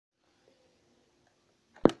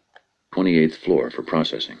28th floor for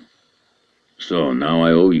processing. "So, now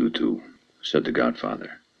I owe you two," said the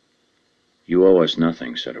Godfather. "You owe us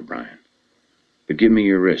nothing," said O'Brien. "But give me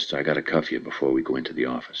your wrists. I gotta cuff you before we go into the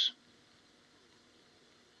office."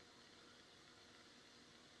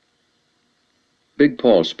 Big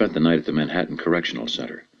Paul spent the night at the Manhattan Correctional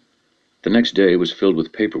Center. The next day was filled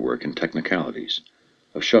with paperwork and technicalities,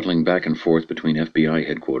 of shuttling back and forth between FBI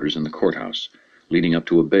headquarters and the courthouse, leading up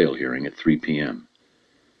to a bail hearing at 3 p.m.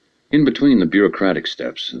 In between the bureaucratic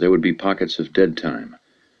steps, there would be pockets of dead time,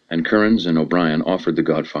 and Kearns and O'Brien offered the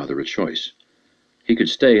Godfather a choice. He could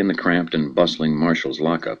stay in the cramped and bustling marshal's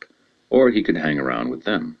lockup, or he could hang around with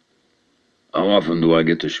them. "How often do I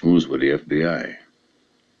get to schmooze with the FBI?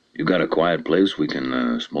 You got a quiet place we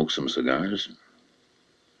can smoke some cigars?"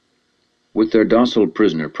 With their docile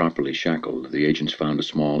prisoner properly shackled, the agents found a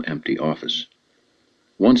small, empty office.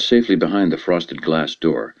 Once safely behind the frosted glass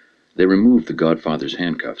door, they removed the Godfather's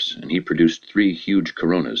handcuffs, and he produced 3 huge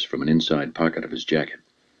Coronas from an inside pocket of his jacket.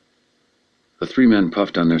 The 3 men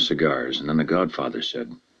puffed on their cigars, and then the Godfather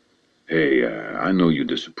said, "Hey, I know you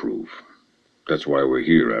disapprove. That's why we're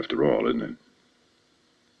here, after all, isn't it?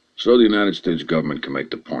 So the United States government can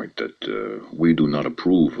make the point that we do not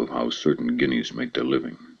approve of how certain guineas make their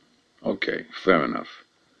living. Okay, fair enough.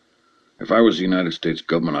 If I was the United States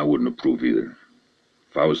government, I wouldn't approve either.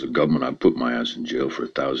 If I was the government, I'd put my ass in jail for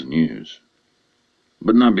 1,000 years.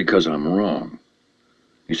 But not because I'm wrong.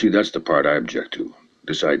 You see, that's the part I object to.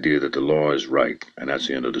 This idea that the law is right, and that's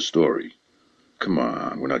the end of the story. Come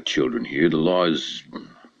on, we're not children here. The law is,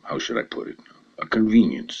 how should I put it, a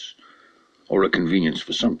convenience. Or a convenience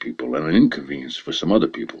for some people, and an inconvenience for some other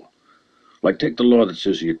people. Like, take the law that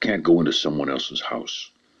says you can't go into someone else's house.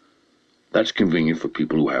 That's convenient for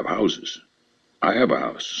people who have houses. I have a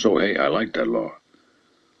house, so hey, I like that law.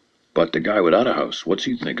 But the guy without a house, what's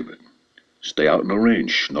he think of it? Stay out in the rain,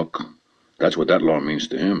 schnook. That's what that law means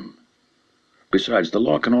to him. Besides, the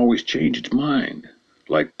law can always change its mind.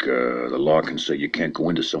 Like, the law can say you can't go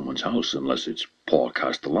into someone's house unless it's Paul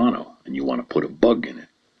Castellano, and you want to put a bug in it.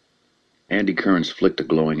 Andy Kearns flicked a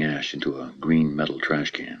glowing ash into a green metal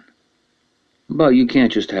trash can. "But you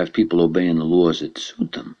can't just have people obeying the laws that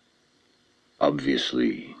suit them."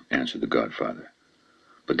 "Obviously," answered the Godfather.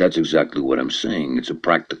 "But that's exactly what I'm saying. It's a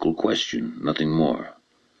practical question, nothing more.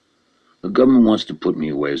 The government wants to put me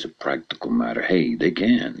away as a practical matter. Hey, they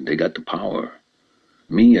can. They got the power.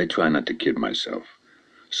 Me, I try not to kid myself.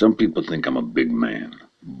 Some people think I'm a big man.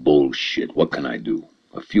 Bullshit. What can I do?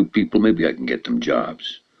 A few people, maybe I can get them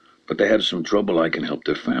jobs. But they have some trouble, I can help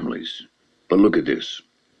their families. But look at this."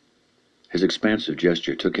 His expansive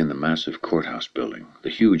gesture took in the massive courthouse building, the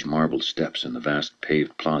huge marbled steps, and the vast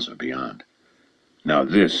paved plaza beyond. "Now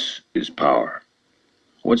this is power.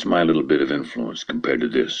 What's my little bit of influence compared to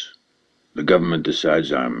this? The government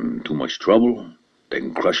decides I'm too much trouble. They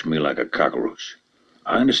can crush me like a cockroach.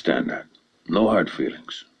 I understand that. No hard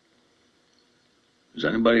feelings. Is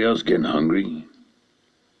anybody else getting hungry?"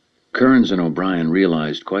 Kearns and O'Brien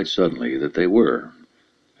realized quite suddenly that they were,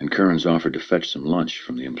 and Kearns offered to fetch some lunch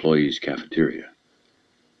from the employees' cafeteria.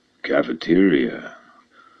 "Cafeteria?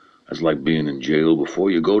 That's like being in jail before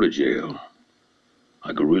you go to jail.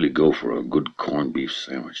 I could really go for a good corned beef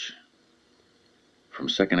sandwich." "From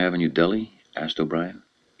 2nd Avenue Deli?" asked O'Brien.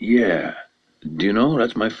 "Yeah. Do you know,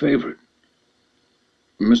 that's my favorite."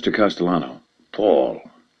 "Mr. Castellano." "Paul.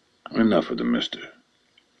 Enough of the mister."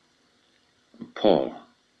 "Paul,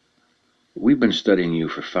 we've been studying you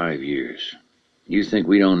for 5 years. You think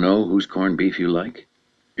we don't know whose corned beef you like?"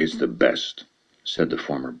 "It's the best," said the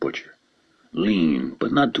former butcher. "Lean,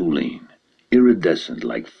 but not too lean. Iridescent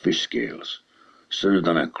like fish scales. Served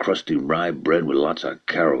on a crusty rye bread with lots of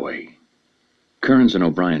caraway." Kearns and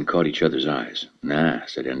O'Brien caught each other's eyes. "Nah,"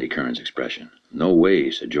 said Andy Kearns' expression. "No way,"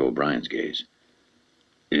 said Joe O'Brien's gaze.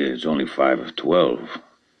 "It's only 5 of 12.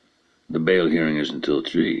 The bail hearing is until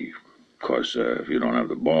 3. Of course, if you don't have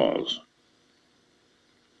the balls."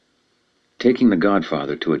 Taking the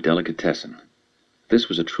Godfather to a delicatessen. This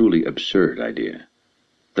was a truly absurd idea.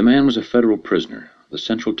 The man was a federal prisoner, the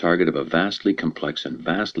central target of a vastly complex and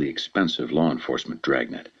vastly expensive law enforcement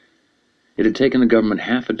dragnet. It had taken the government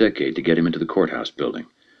half a decade to get him into the courthouse building.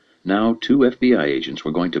 Now 2 FBI agents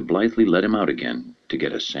were going to blithely let him out again to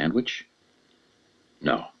get a sandwich?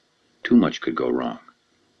 No, too much could go wrong.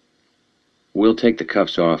 "We'll take the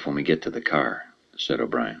cuffs off when we get to the car," said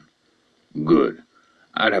O'Brien. "Good.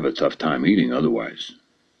 I'd have a tough time eating otherwise."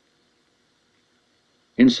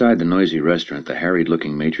 Inside the noisy restaurant, the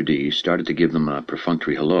harried-looking maitre d' started to give them a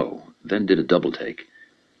perfunctory hello, then did a double-take.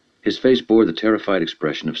 His face bore the terrified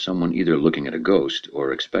expression of someone either looking at a ghost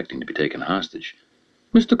or expecting to be taken hostage.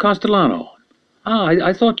 "Mr. Castellano,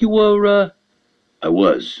 I thought you were. I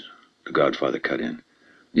was, the Godfather cut in.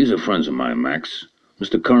 These are friends of mine, Max.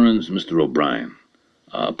 Mr. Currens, Mr. O'Brien.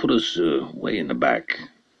 Put us way in the back.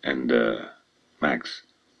 And, Max,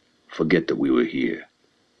 forget that we were here.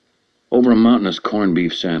 Over a mountainous corned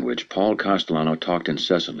beef sandwich, Paul Castellano talked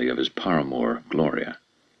incessantly of his paramour, Gloria.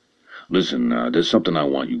 Listen, there's something I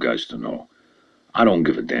want you guys to know. I don't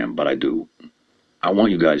give a damn, but I do. I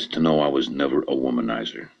want you guys to know I was never a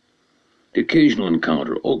womanizer. The occasional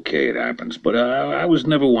encounter, okay, it happens, but I was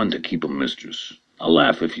never one to keep a mistress. I'll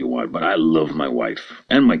laugh if you want, but I love my wife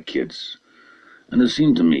and my kids. And it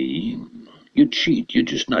seemed to me, you cheat. You're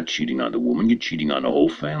just not cheating on the woman, you're cheating on the whole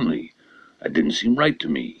family. That didn't seem right to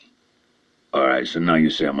me. All right, so now you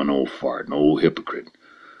say I'm an old fart, an old hypocrite.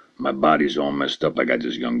 My body's all messed up. I got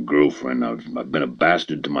this young girlfriend. I've been a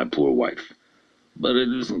bastard to my poor wife. But it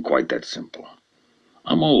isn't quite that simple.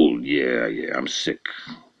 I'm old, yeah, I'm sick.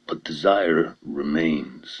 But desire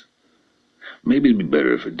remains. Maybe it'd be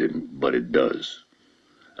better if it didn't, but it does.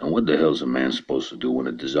 And what the hell's a man supposed to do when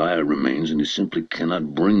a desire remains and he simply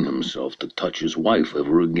cannot bring himself to touch his wife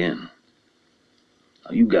ever again?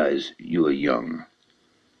 Now, you guys, you are young.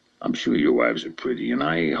 I'm sure your wives are pretty, and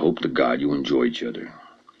I hope to God you enjoy each other.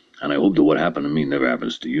 And I hope that what happened to me never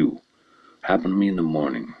happens to you. Happened to me in the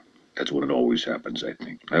morning. That's when it always happens, I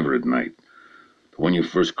think. Never at night. But when you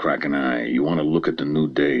first crack an eye, you want to look at the new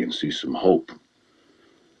day and see some hope.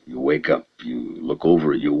 You wake up, you look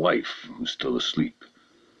over at your wife, who's still asleep,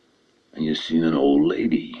 and you see an old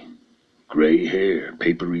lady. Gray hair,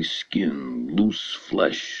 papery skin, loose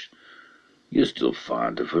flesh. You're still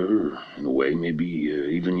fond of her, in a way, maybe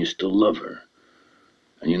even you still love her.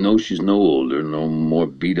 And you know she's no older, no more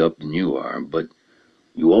beat up than you are, but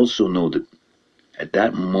you also know that at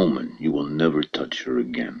that moment you will never touch her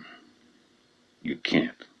again. You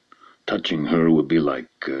can't. Touching her would be like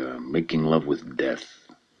making love with death.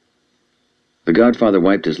 The Godfather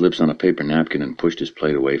wiped his lips on a paper napkin and pushed his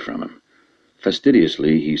plate away from him.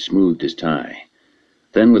 Fastidiously, he smoothed his tie.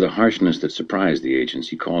 Then, with a harshness that surprised the agents,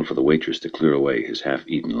 he called for the waitress to clear away his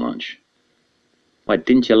half-eaten lunch. "What,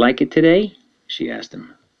 didn't you like it today?" she asked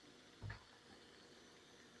him.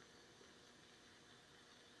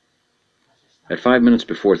 At 5 minutes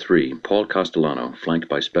before 3, Paul Castellano, flanked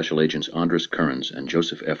by Special Agents Andres Kearns and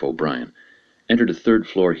Joseph F. O'Brien, entered a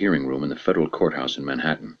third-floor hearing room in the federal courthouse in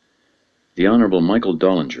Manhattan. The Honorable Michael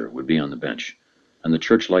Dollinger would be on the bench, and the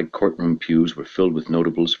church-like courtroom pews were filled with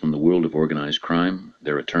notables from the world of organized crime,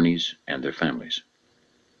 their attorneys, and their families.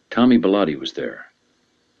 Tommy Bilotti was there.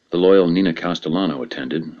 The loyal Nina Castellano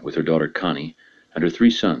attended, with her daughter Connie, and her 3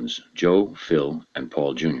 sons, Joe, Phil, and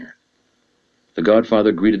Paul Jr. The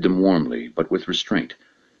Godfather greeted them warmly, but with restraint,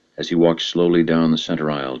 as he walked slowly down the center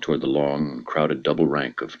aisle toward the long, crowded double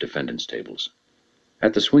rank of defendants' tables.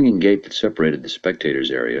 At the swinging gate that separated the spectators'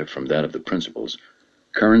 area from that of the principals,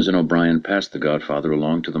 Kearns and O'Brien passed the Godfather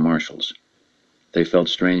along to the marshals. They felt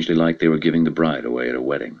strangely like they were giving the bride away at a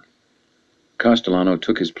wedding. Castellano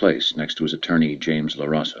took his place next to his attorney, James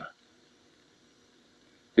LaRosa.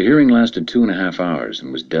 The hearing lasted 2.5 hours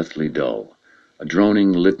and was deathly dull, a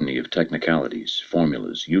droning litany of technicalities,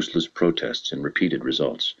 formulas, useless protests, and repeated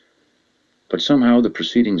results. But somehow the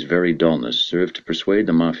proceedings' very dullness served to persuade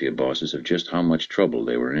the mafia bosses of just how much trouble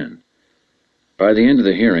they were in. By the end of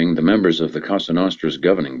the hearing, the members of the Cosa Nostra's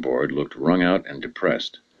governing board looked wrung out and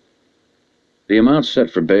depressed. The amounts set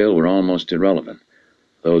for bail were almost irrelevant,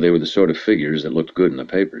 though they were the sort of figures that looked good in the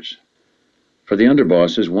papers. For the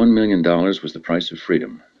underbosses, $1 million was the price of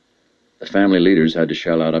freedom. The family leaders had to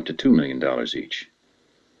shell out up to $2 million each.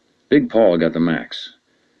 Big Paul got the max.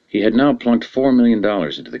 He had now plunked $4 million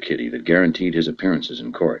into the kitty that guaranteed his appearances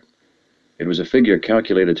in court. It was a figure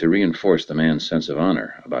calculated to reinforce the man's sense of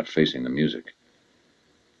honor about facing the music.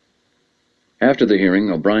 After the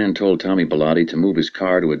hearing, O'Brien told Tommy Bilotti to move his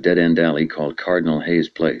car to a dead-end alley called Cardinal Hayes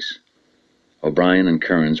Place. O'Brien and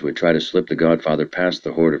Kearns would try to slip the Godfather past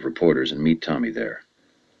the horde of reporters and meet Tommy there.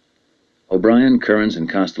 O'Brien, Kearns, and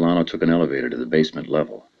Castellano took an elevator to the basement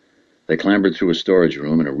level. They clambered through a storage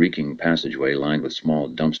room and a reeking passageway lined with small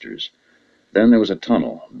dumpsters. Then there was a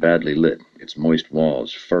tunnel, badly lit, its moist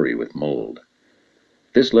walls furry with mold.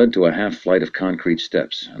 This led to a half-flight of concrete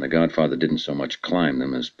steps, and the Godfather didn't so much climb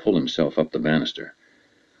them as pull himself up the banister.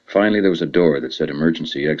 Finally, there was a door that said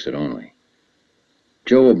emergency exit only.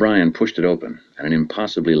 Joe O'Brien pushed it open, and an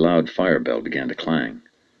impossibly loud fire bell began to clang.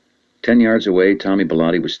 10 yards away, Tommy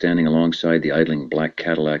Bilotti was standing alongside the idling black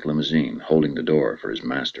Cadillac limousine, holding the door for his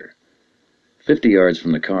master. 50 yards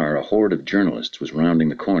from the car, a horde of journalists was rounding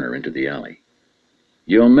the corner into the alley.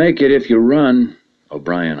 "You'll make it if you run,"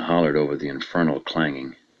 O'Brien hollered over the infernal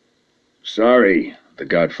clanging. "Sorry," the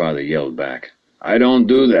Godfather yelled back. I don't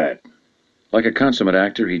do that. Like a consummate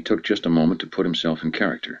actor, he took just a moment to put himself in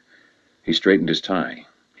character. He straightened his tie.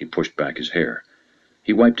 He pushed back his hair.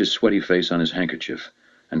 He wiped his sweaty face on his handkerchief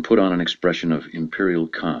and put on an expression of imperial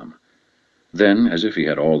calm. Then, as if he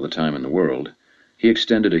had all the time in the world, he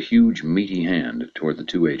extended a huge, meaty hand toward the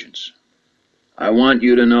two agents. I want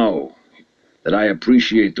you to know that I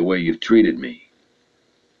appreciate the way you've treated me.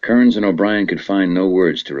 Kearns and O'Brien could find no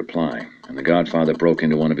words to reply, and the Godfather broke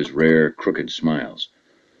into one of his rare, crooked smiles.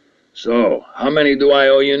 So, how many do I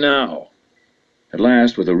owe you now? At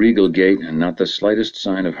last, with a regal gait and not the slightest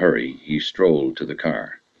sign of hurry, he strolled to the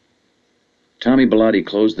car. Tommy Bellotti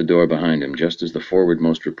closed the door behind him just as the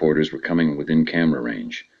forwardmost reporters were coming within camera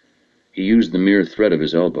range. He used the mere threat of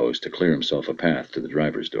his elbows to clear himself a path to the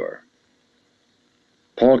driver's door.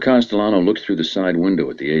 Paul Castellano looked through the side window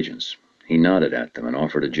at the agents. He nodded at them and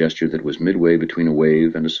offered a gesture that was midway between a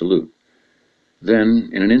wave and a salute. Then,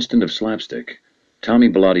 in an instant of slapstick, Tommy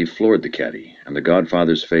Bellotti floored the caddy, and the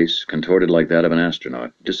Godfather's face, contorted like that of an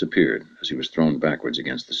astronaut, disappeared as he was thrown backwards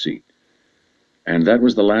against the seat. And that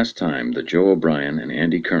was the last time that Joe O'Brien and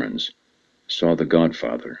Andy Kearns saw the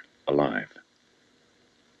Godfather alive.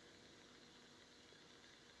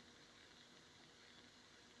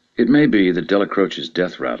 It may be that Delacroce's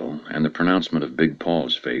death rattle and the pronouncement of Big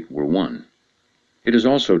Paul's fate were one. It is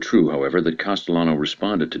also true, however, that Castellano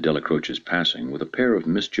responded to Delacroce's passing with a pair of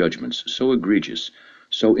misjudgments so egregious,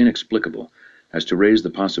 so inexplicable, as to raise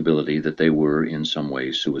the possibility that they were in some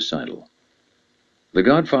way suicidal. The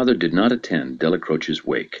Godfather did not attend Delacroce's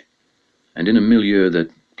wake, and in a milieu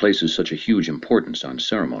that places such a huge importance on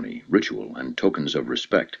ceremony, ritual, and tokens of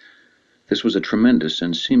respect, this was a tremendous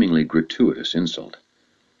and seemingly gratuitous insult.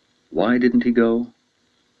 Why didn't he go?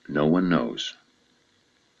 No one knows.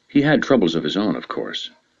 He had troubles of his own, of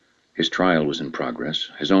course. His trial was in progress,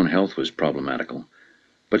 his own health was problematical,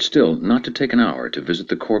 but still, not to take an hour to visit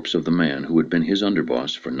the corpse of the man who had been his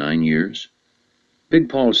underboss for 9 years. Big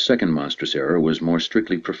Paul's second monstrous error was more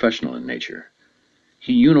strictly professional in nature.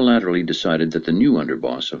 He unilaterally decided that the new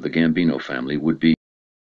underboss of the Gambino family would be